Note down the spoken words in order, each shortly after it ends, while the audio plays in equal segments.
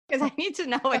because I need to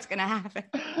know what's going to happen.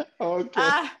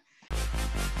 Okay.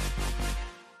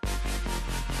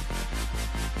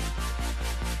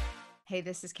 Hey,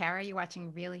 this is Cara. You're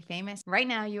watching Really Famous. Right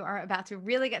now, you are about to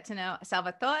really get to know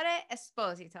Salvatore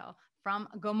Esposito from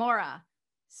Gomorrah.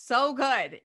 So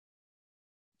good.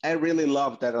 I really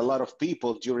love that a lot of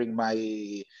people during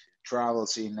my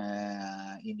travels in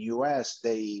US,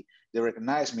 they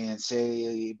recognize me and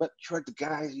say, "But you're the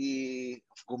guy of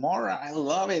Gomorrah. I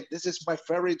love it. This is my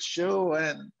favorite show,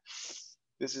 and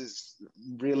this is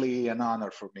really an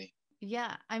honor for me."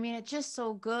 Yeah, I mean, it's just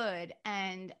so good.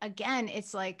 And again,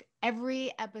 it's like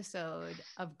every episode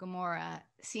of Gomorrah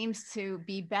seems to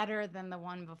be better than the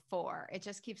one before. It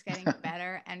just keeps getting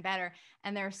better and better.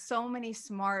 And there are so many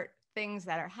smart things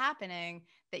that are happening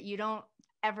that you don't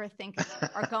ever think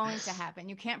are going to happen.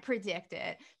 You can't predict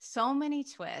it. So many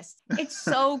twists. It's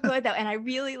so good though. And I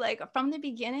really like, from the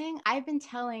beginning, I've been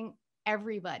telling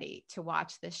everybody to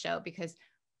watch this show because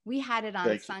we had it on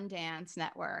Sundance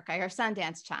Network, our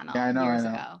Sundance channel years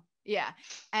ago. Yeah.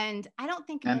 And I don't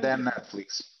think. And then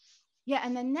Netflix. Yeah.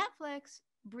 And then Netflix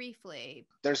briefly.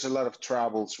 There's a lot of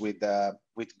troubles with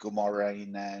Gomorrah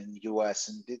in US.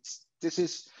 And this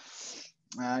is,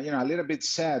 a little bit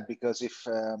sad because if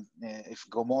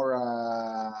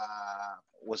Gomorrah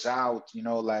was out,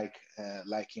 like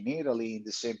in Italy in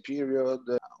the same period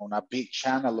on a big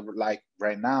channel like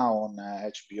right now on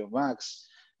HBO Max,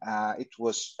 it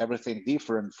was everything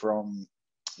different from,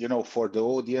 for the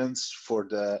audience, for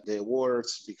the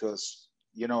awards, because,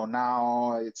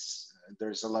 now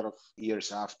there's a lot of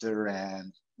years after,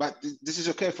 but this is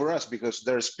okay for us because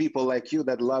there's people like you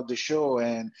that love the show,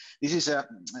 and this is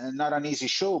not an easy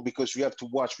show because you have to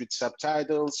watch with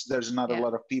subtitles. There's not a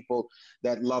lot of people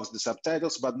that loves the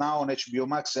subtitles, but now on HBO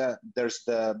Max, there's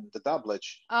the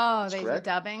doublage. Oh, they do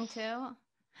dubbing too?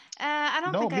 I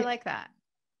don't think I like that.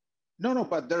 No,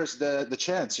 but there's the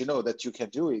chance, that you can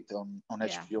do it on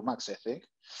HBO Max, I think.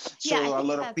 So I think a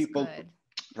lot of people good.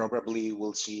 Probably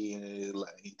will see in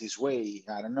this way.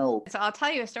 I don't know. So I'll tell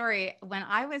you a story. When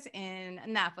I was in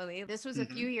Naples, this was a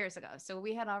few years ago. So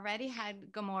we had already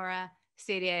had Gomorrah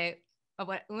serie,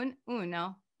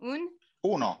 uno,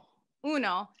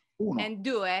 and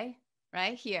due,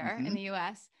 right here in the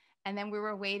US. And then we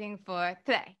were waiting for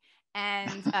tre,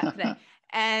 and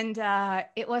and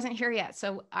it wasn't here yet.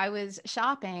 So I was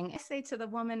shopping. I say to the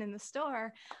woman in the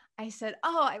store, I said,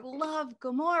 "Oh, I love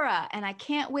Gomorrah, and I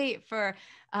can't wait for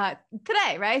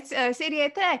today, right? Serie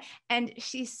today." And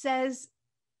she said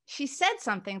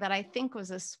something that I think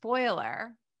was a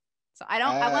spoiler. So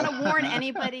I want to warn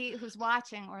anybody who's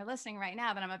watching or listening right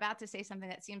now that I'm about to say something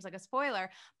that seems like a spoiler.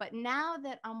 But now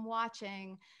that I'm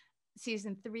watching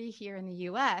season 3 here in the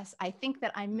US, I think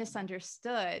that I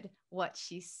misunderstood what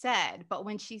she said. But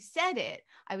when she said it,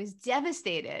 I was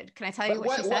devastated. Can I tell you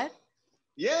what she said?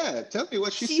 Yeah, tell me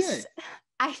what she said.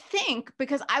 I think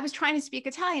because I was trying to speak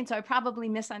Italian, so I probably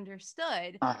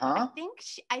misunderstood. I think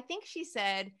she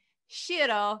said,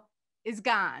 "Ciro is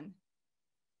gone."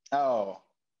 Oh,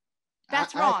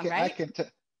 that's wrong, right?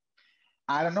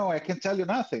 I don't know. I can tell you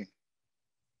nothing.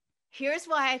 Here's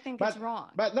why I think it's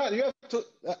wrong. But no, you have to.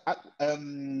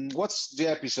 What's the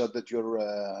episode that you're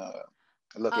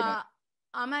looking at?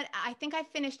 I think I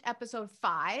finished episode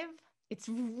 5. It's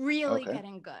really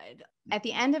getting good. At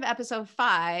the end of episode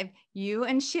 5, you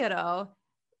and Ciro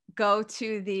go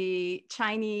to the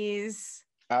Chinese.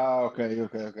 Oh, okay.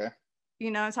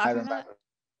 You know what I'm talking about?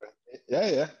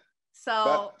 Yeah. So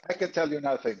but I can tell you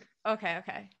nothing.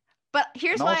 Okay. But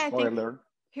here's why I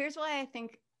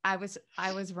think I was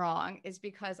wrong is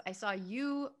because I saw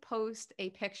you post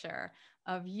a picture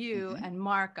of you and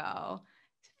Marco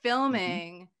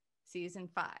filming season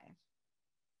 5.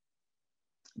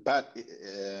 But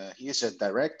he's a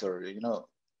director, I didn't know.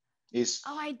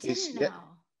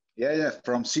 Yeah.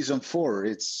 From season 4,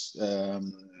 it's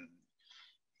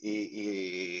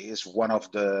he is one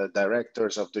of the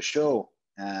directors of the show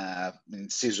in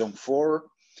season 4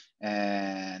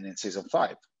 and in season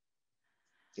 5.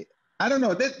 I don't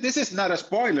know. This is not a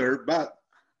spoiler, but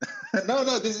no,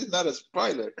 this is not a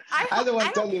spoiler. I don't want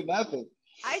to tell you nothing.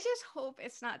 I just hope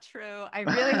it's not true. I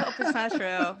really hope it's not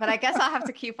true, but I guess I'll have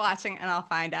to keep watching and I'll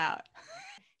find out.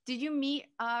 Did you meet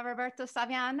Roberto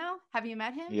Saviano? Have you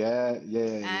met him? Yeah.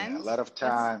 A lot of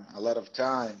time.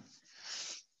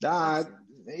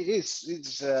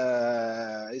 He's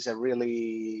a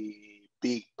really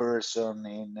big person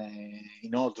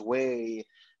in all the way.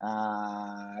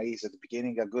 He's at the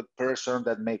beginning a good person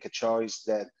that make a choice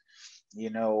that,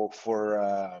 for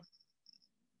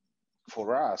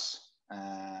us.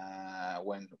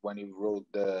 when he wrote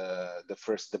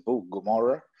the book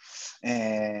Gomorrah,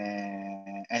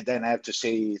 and then I have to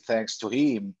say thanks to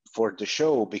him for the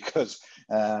show, because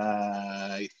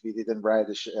if he didn't write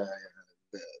the,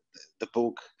 the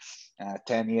book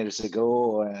 10 years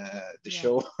ago, the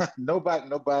show,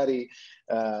 nobody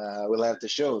will have the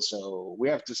show. So we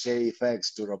have to say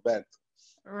thanks to Roberto.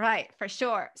 Right, for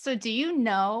sure. So do you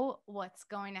know what's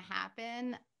going to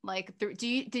happen? Like,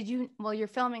 well, you're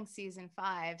filming season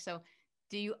 5. So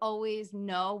do you always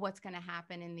know what's going to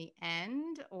happen in the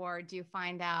end, or do you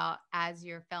find out as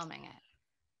you're filming it?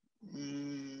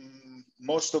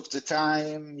 Most of the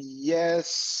time,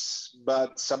 yes,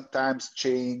 but sometimes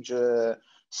change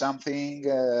something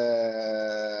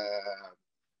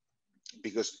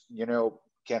because,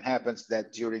 can happen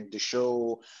that during the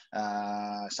show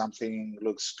something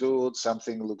looks good,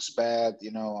 something looks bad,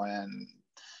 and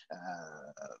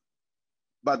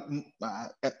but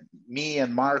me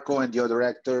and Marco and the other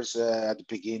actors at the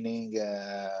beginning,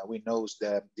 we know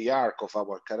the arc of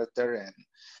our character, and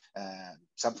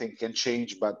something can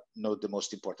change, but not the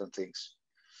most important things.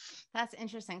 That's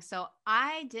interesting. So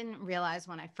I didn't realize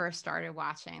when I first started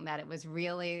watching that it was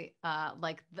really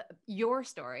like your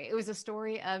story. It was a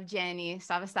story of Genny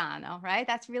Savastano, right?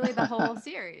 That's really the whole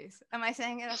series. Am I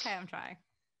saying it okay? I'm trying.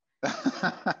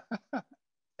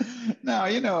 No,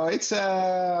 it's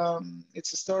a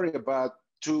story about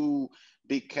two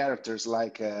big characters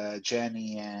like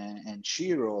Genny and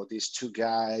Ciro. These two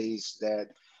guys that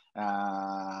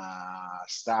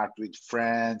start with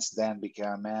friends, then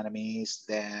become enemies,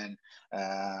 then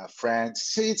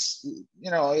friends. It's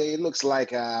it looks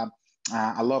like a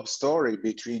love story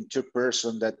between two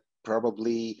persons that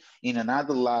probably in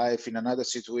another life, in another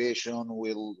situation,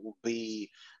 will be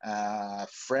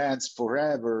friends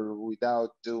forever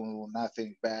without doing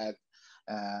nothing bad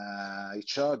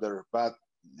each other. But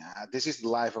this is the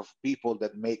life of people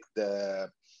that make the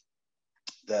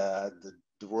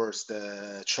worst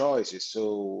choices.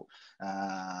 So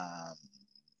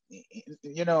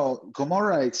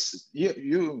Gomorrah, it's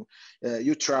you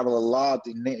travel a lot.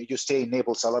 You stay in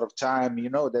Naples a lot of time. You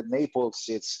know that Naples,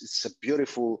 it's a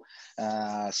beautiful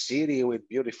city with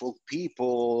beautiful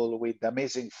people, with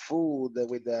amazing food,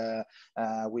 with the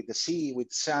sea,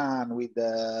 with sun, with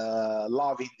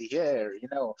love in the air.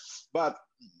 But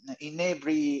in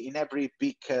every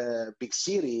big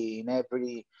city, in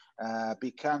every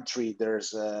big country,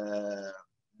 there's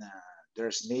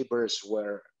neighbors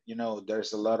where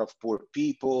there's a lot of poor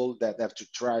people that have to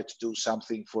try to do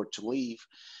something to live,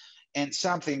 and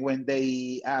something when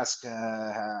they ask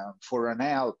for an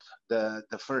help, the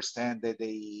first hand that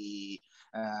they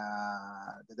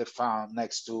found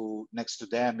next to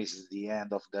them is the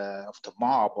end of the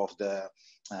mob of the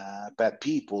bad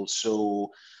people.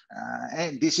 So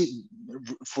and this is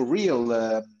for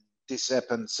real. This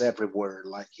happens everywhere,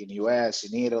 like in US,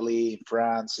 in Italy, in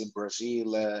France, in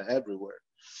Brazil, everywhere.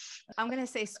 I'm going to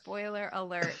say spoiler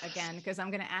alert again, because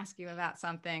I'm going to ask you about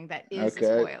something that is a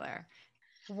spoiler.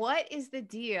 What is the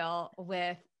deal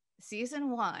with season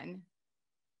 1?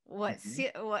 What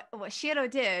Ciro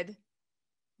did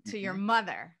to your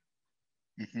mother?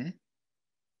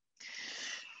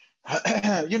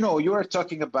 You are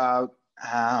talking about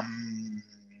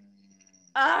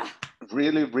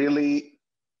really, really.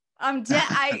 I'm dead.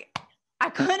 I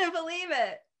couldn't believe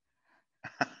it.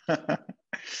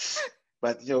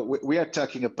 But we are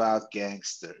talking about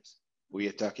gangsters. We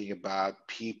are talking about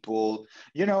people,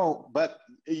 but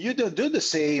you don't do the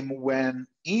same when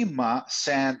Imma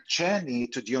sent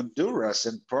Genny to the Honduras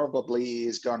and probably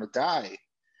is going to die.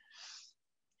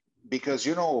 Because,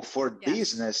 for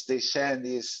business, they send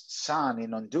his son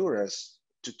in Honduras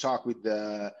to talk with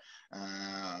the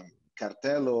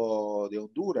Cartelo de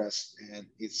Honduras. And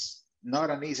it's not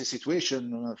an easy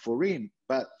situation for him.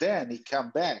 But then he come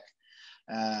back.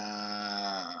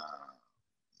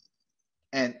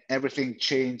 And everything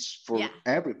changed for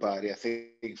everybody. I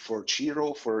think for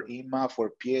Ciro, for Imma, for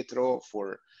Pietro,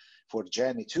 for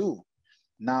Genny too.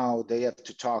 Now they have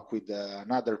to talk with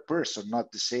another person,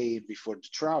 not the same before the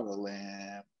travel.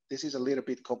 And this is a little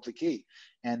bit complicated.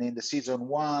 And in the season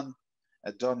 1,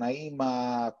 Donna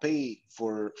Imma paid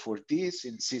for this.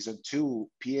 In season 2,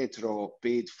 Pietro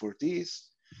paid for this.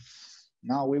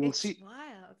 Now we will see.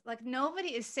 Wild. Like, nobody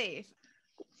is safe.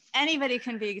 Anybody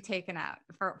can be taken out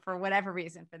for whatever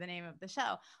reason, for the name of the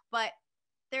show. But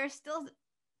there's still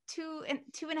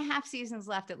 2.5 seasons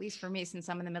left, at least for me, since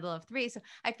I'm in the middle of 3. So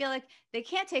I feel like they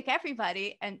can't take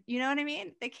everybody. And you know what I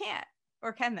mean? They can't.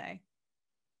 Or can they?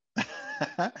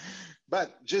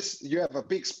 But just, you have a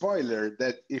big spoiler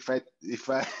that if I if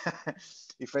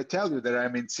I tell you that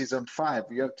I'm in season 5,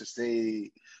 you have to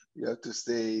stay You have to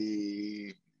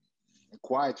stay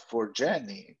quiet for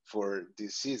Genny for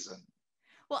this season.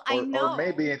 Well, I know. Or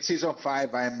maybe in season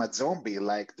 5, I'm a zombie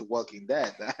like The Walking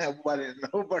Dead.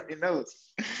 Nobody knows.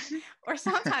 Or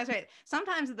sometimes, right?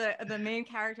 Sometimes the main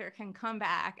character can come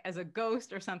back as a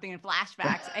ghost or something in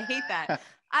flashbacks. I hate that.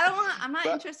 I'm not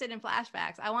interested in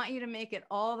flashbacks. I want you to make it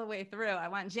all the way through. I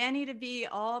want Genny to be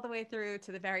all the way through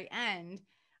to the very end.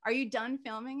 Are you done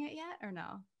filming it yet or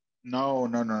no?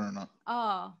 No.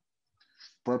 Oh.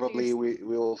 Probably we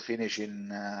will finish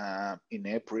in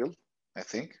April, I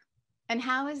think. And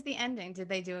how is the ending? Did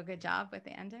they do a good job with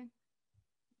the ending?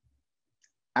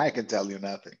 I can tell you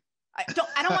nothing. I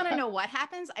don't want to know what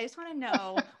happens. I just want to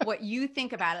know what you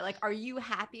think about it. Like, are you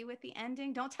happy with the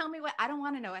ending? Don't tell me I don't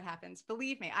want to know what happens.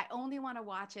 Believe me, I only want to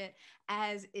watch it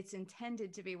as it's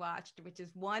intended to be watched, which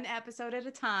is one episode at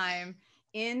a time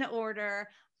in order.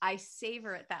 I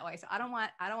savor it that way. So I don't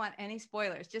want any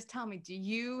spoilers. Just tell me, do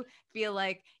you feel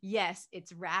like, yes,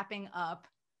 it's wrapping up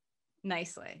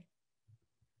nicely?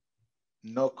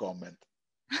 No comment.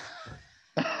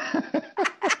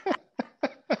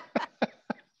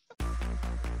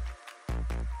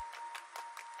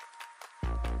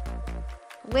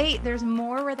 Wait, there's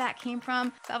more where that came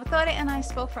from. Salvatore and I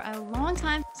spoke for a long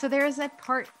time, so there is a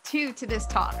part 2 to this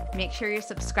talk. Make sure you're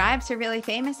subscribed to Really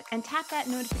Famous and tap that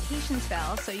notifications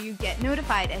bell so you get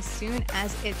notified as soon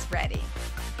as it's ready.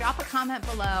 Drop a comment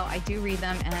below. I do read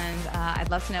them, and I'd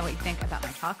love to know what you think about my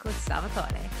talk with Salvatore.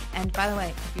 And by the way,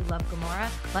 if you love Gomorrah,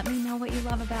 let me know what you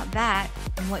love about that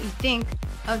and what you think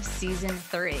of season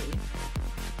 3.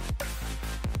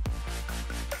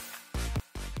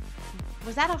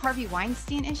 Was that a Harvey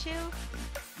Weinstein issue?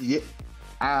 Yeah,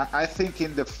 I think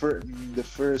in the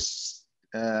first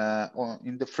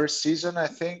season, I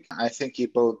think he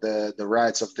bought the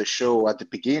rights of the show at the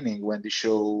beginning when the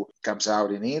show comes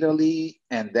out in Italy,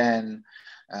 and then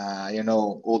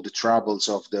all the troubles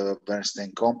of the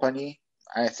Bernstein company.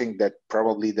 I think that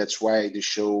probably that's why the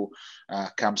show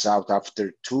comes out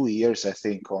after 2 years, I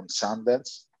think, on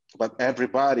Sundance. But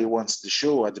everybody wants the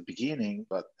show at the beginning,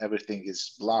 but everything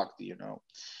is blocked, Well,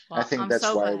 I think that's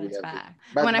so why we have back.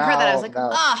 But when I heard that, I was like,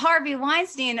 Harvey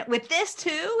Weinstein with this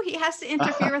too? He has to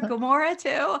interfere with Gomorrah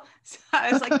too? So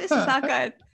I was like, this is not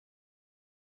good.